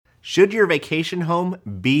Should your vacation home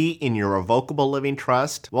be in your revocable living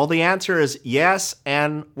trust? Well, the answer is yes,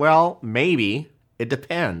 and well, maybe. It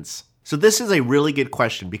depends. So this is a really good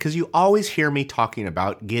question because you always hear me talking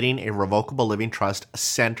about getting a revocable living trust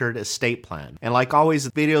centered estate plan. And like always,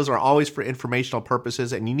 videos are always for informational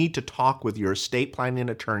purposes, and you need to talk with your estate planning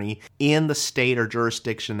attorney in the state or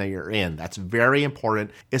jurisdiction that you're in. That's very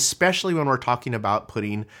important, especially when we're talking about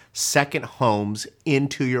putting second homes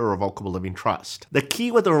into your revocable living trust. The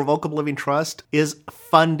key with the revocable living trust is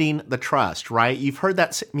funding the trust, right? You've heard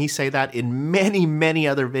me say that in many, many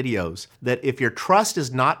other videos, that if your trust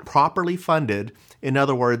is not properly funded, in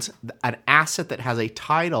other words, an asset that has a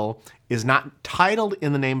title is not titled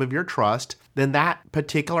in the name of your trust, then that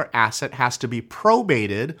particular asset has to be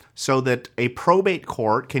probated so that a probate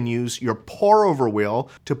court can use your pour-over will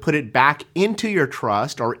to put it back into your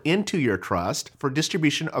trust or into your trust for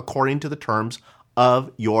distribution according to the terms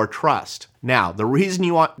of your trust. Now, the reason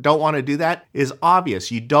you don't want to do that is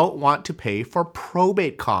obvious. You don't want to pay for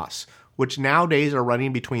probate costs, which nowadays are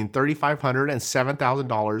running between $3,500 and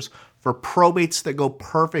 $7,000 for probates that go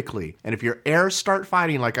perfectly. And if your heirs start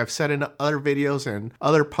fighting, like I've said in other videos and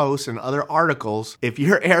other posts and other articles, if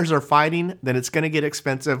your heirs are fighting, then it's going to get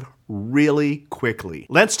expensive really quickly.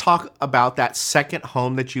 Let's talk about that second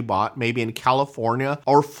home that you bought, maybe in California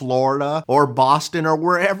or Florida or Boston or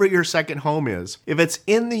wherever your second home is. If it's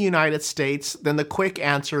in the United States, then the quick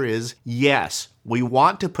answer is yes. We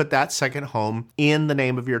want to put that second home in the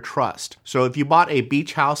name of your trust. So if you bought a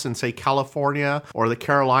beach house in, say, California or the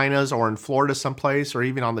Carolinas or in Florida someplace or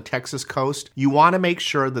even on the Texas coast, you want to make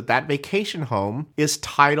sure that that vacation home is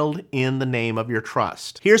titled in the name of your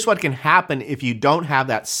trust. Here's what can happen if you don't have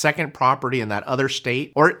that second property in that other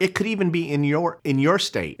state, or it could even be in your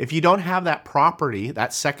state. If you don't have that property,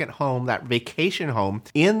 that second home, that vacation home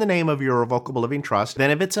in the name of your revocable living trust, then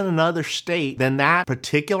if it's in another state, then that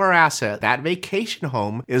particular asset, that vacation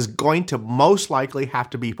home is going to most likely have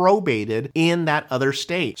to be probated in that other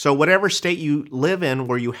state. So whatever state you live in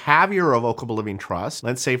where you have your revocable living trust,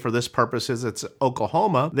 let's say for this purposes it's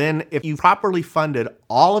Oklahoma, then if you properly funded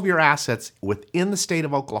all of your assets within the state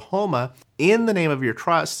of Oklahoma in the name of your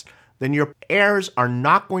trust, then your heirs are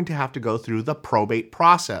not going to have to go through the probate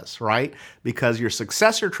process, right? Because your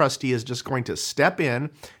successor trustee is just going to step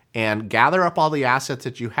in and gather up all the assets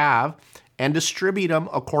that you have and distribute them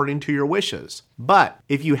according to your wishes. But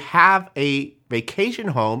if you have a vacation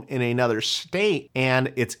home in another state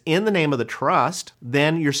and it's in the name of the trust,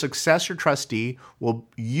 then your successor trustee will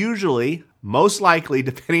usually, most likely,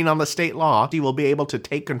 depending on the state law, he will be able to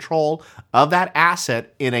take control of that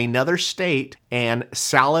asset in another state and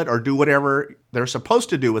sell it or do whatever they're supposed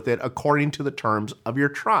to do with it according to the terms of your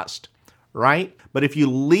trust, right? But if you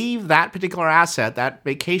leave that particular asset, that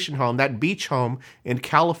vacation home, that beach home in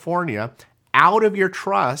California, out of your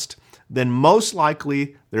trust, then most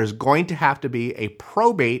likely there's going to have to be a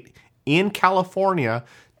probate in California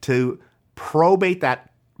to probate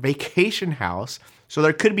that vacation house. So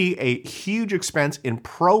there could be a huge expense in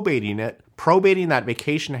probating that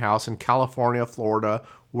vacation house in California, Florida,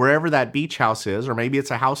 wherever that beach house is, or maybe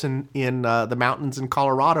it's a house in the mountains in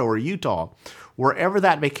Colorado or Utah. Wherever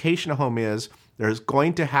that vacation home is, there's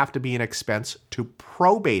going to have to be an expense to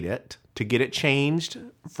probate it, to get it changed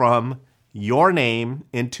from your name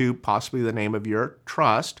into possibly the name of your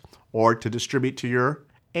trust, or to distribute to your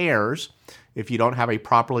heirs if you don't have a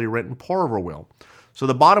properly written pour-over will. So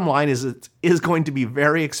the bottom line is it is going to be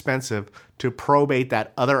very expensive to probate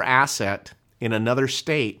that other asset in another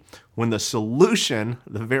state when the solution,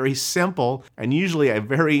 the very simple and usually a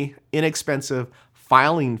very inexpensive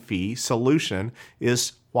filing fee solution,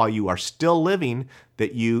 is while you are still living,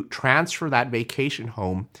 that you transfer that vacation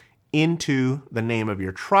home into the name of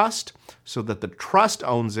your trust so that the trust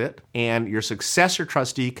owns it and your successor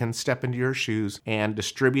trustee can step into your shoes and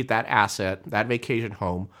distribute that asset, that vacation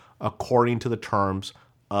home, according to the terms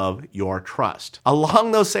of your trust.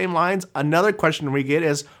 Along those same lines, another question we get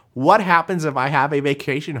is, what happens if I have a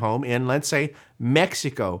vacation home in, let's say,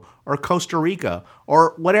 Mexico or Costa Rica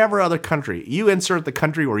or whatever other country? You insert the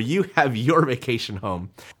country where you have your vacation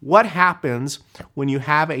home. What happens when you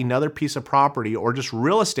have another piece of property or just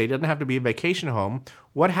real estate? It doesn't have to be a vacation home.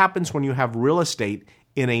 What happens when you have real estate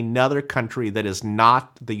in another country that is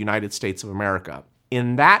not the United States of America?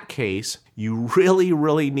 In that case, you really,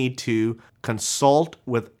 really need to consult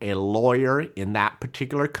with a lawyer in that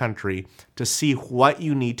particular country to see what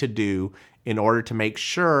you need to do in order to make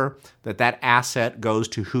sure that that asset goes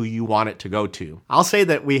to who you want it to go to. I'll say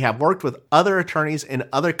that we have worked with other attorneys in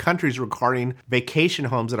other countries regarding vacation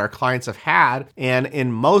homes that our clients have had, and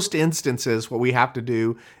in most instances, what we have to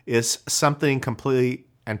do is something completely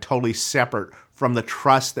and totally separate from the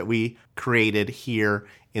trust that we created here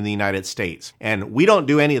in the United States. And we don't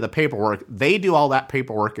do any of the paperwork. They do all that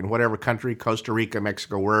paperwork in whatever country, Costa Rica,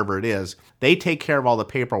 Mexico, wherever it is. They take care of all the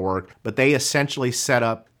paperwork, but they essentially set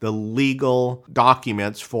up the legal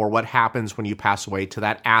documents for what happens when you pass away to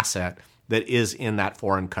that asset that is in that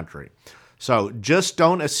foreign country. So just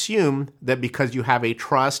don't assume that because you have a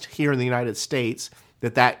trust here in the United States,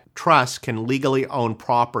 that trust can legally own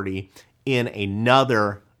property in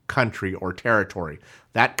another country or territory.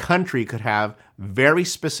 That country could have very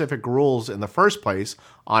specific rules in the first place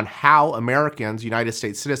on how Americans, United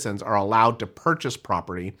States citizens, are allowed to purchase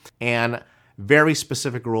property, and very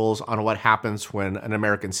specific rules on what happens when an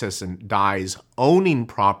American citizen dies owning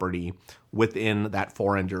property within that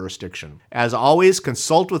foreign jurisdiction. As always,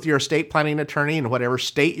 consult with your estate planning attorney in whatever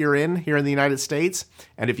state you're in here in the United States.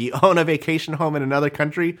 And if you own a vacation home in another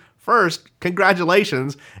country, first,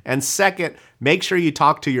 congratulations. And second, make sure you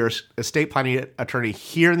talk to your estate planning attorney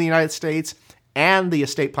here in the United States and the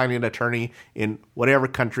estate planning attorney in whatever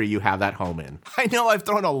country you have that home in. I know I've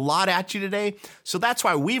thrown a lot at you today, so that's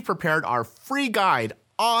why we've prepared our free guide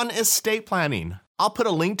on estate planning. I'll put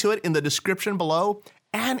a link to it in the description below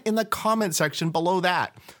and in the comment section below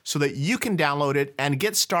that so that you can download it and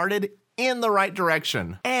get started in the right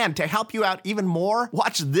direction. And to help you out even more,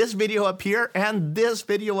 watch this video up here and this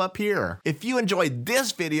video up here. If you enjoyed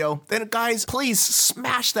this video, then guys, please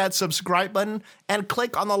smash that subscribe button and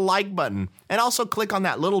click on the like button. And also click on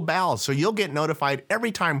that little bell so you'll get notified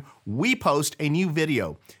every time we post a new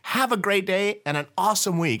video. Have a great day and an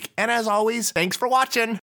awesome week. And as always, thanks for watching.